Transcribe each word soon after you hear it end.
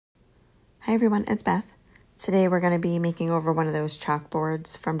Hi everyone, it's Beth. Today we're going to be making over one of those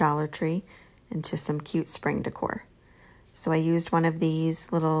chalkboards from Dollar Tree into some cute spring decor. So I used one of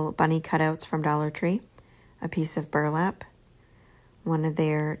these little bunny cutouts from Dollar Tree, a piece of burlap, one of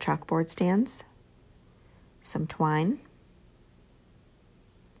their chalkboard stands, some twine,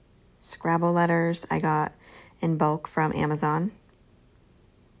 Scrabble letters I got in bulk from Amazon,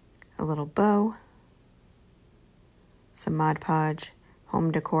 a little bow, some Mod Podge home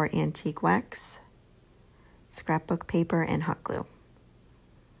decor antique wax, scrapbook paper, and hot glue.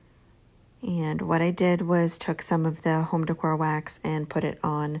 And what I did was took some of the home decor wax and put it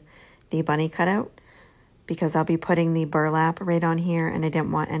on the bunny cutout because I'll be putting the burlap right on here and I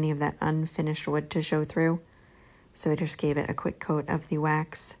didn't want any of that unfinished wood to show through. So I just gave it a quick coat of the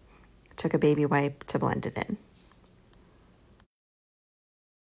wax, took a baby wipe to blend it in.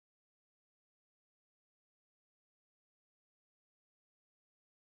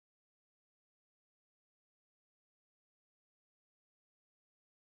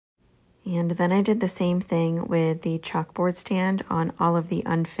 And then I did the same thing with the chalkboard stand on all of the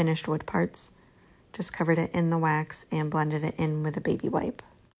unfinished wood parts. Just covered it in the wax and blended it in with a baby wipe.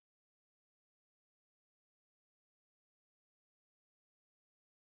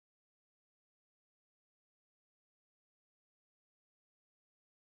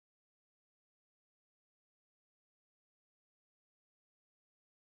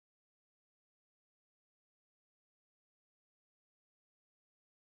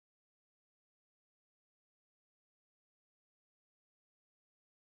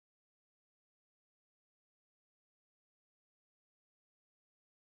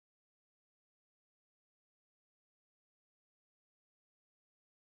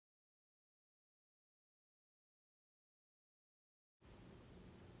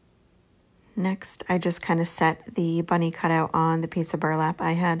 Next, I just kind of set the bunny cutout on the piece of burlap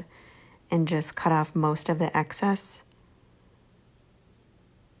I had and just cut off most of the excess.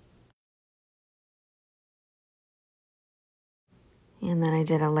 And then I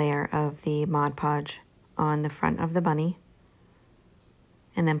did a layer of the Mod Podge on the front of the bunny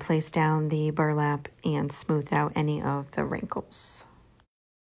and then placed down the burlap and smoothed out any of the wrinkles.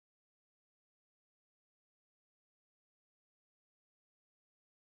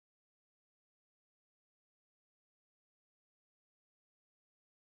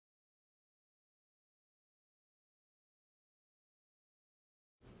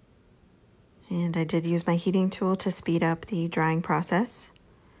 And I did use my heating tool to speed up the drying process.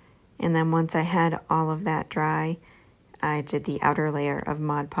 And then once I had all of that dry, I did the outer layer of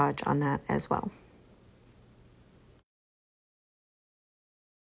Mod Podge on that as well.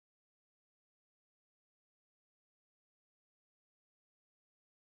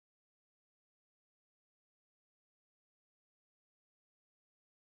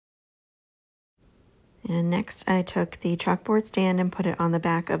 And next I took the chalkboard stand and put it on the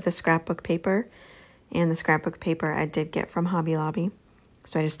back of the scrapbook paper. And the scrapbook paper I did get from Hobby Lobby.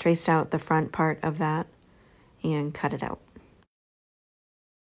 So I just traced out the front part of that and cut it out.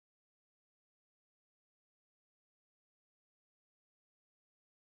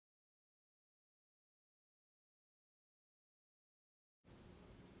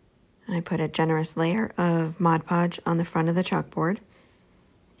 I put a generous layer of Mod Podge on the front of the chalkboard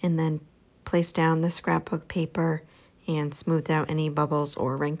and then placed down the scrapbook paper and smoothed out any bubbles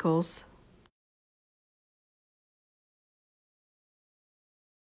or wrinkles.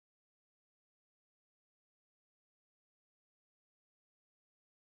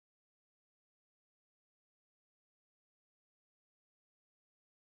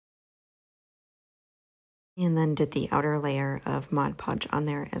 And then did the outer layer of Mod Podge on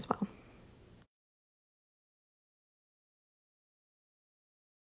there as well.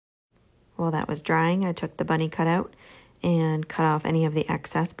 While that was drying, I took the bunny cutout and cut off any of the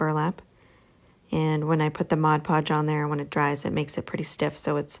excess burlap. And when I put the Mod Podge on there, when it dries, it makes it pretty stiff,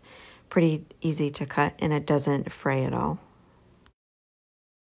 so it's pretty easy to cut and it doesn't fray at all.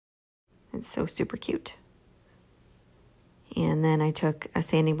 It's so super cute. And then I took a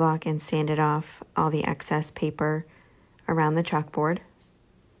sanding block and sanded off all the excess paper around the chalkboard.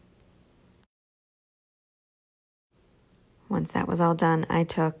 Once that was all done, I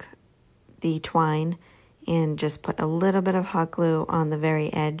took the twine and just put a little bit of hot glue on the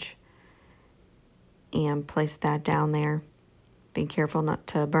very edge and placed that down there. Being careful not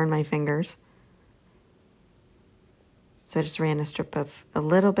to burn my fingers. So I just ran a strip of a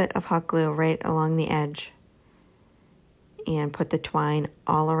little bit of hot glue right along the edge and put the twine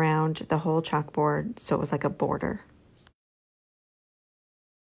all around the whole chalkboard so it was like a border.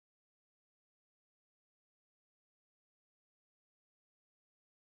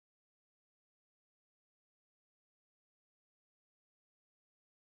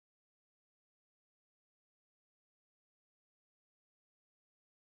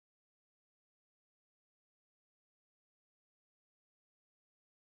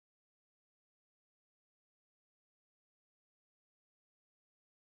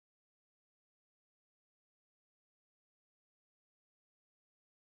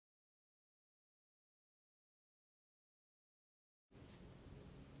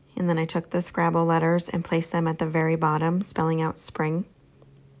 And then I took the Scrabble letters and placed them at the very bottom, spelling out spring.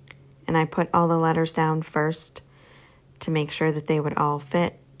 And I put all the letters down first to make sure that they would all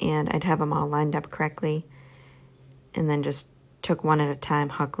fit and I'd have them all lined up correctly. And then just took one at a time,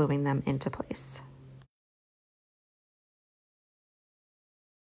 hot gluing them into place.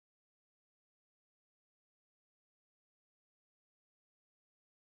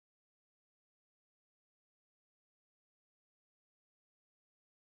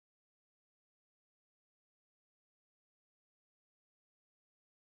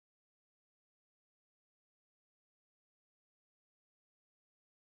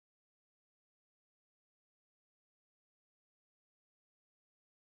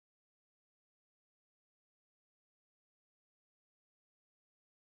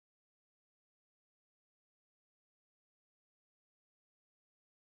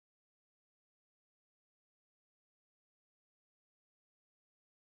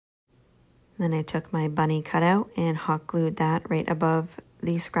 Then I took my bunny cutout and hot glued that right above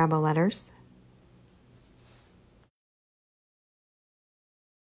the Scrabble letters.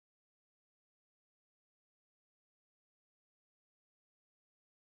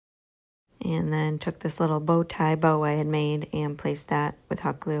 And then took this little bow tie bow I had made and placed that with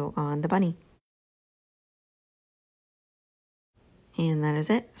hot glue on the bunny. And that is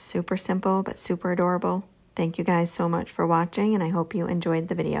it. Super simple, but super adorable. Thank you guys so much for watching, and I hope you enjoyed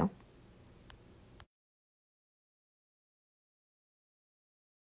the video.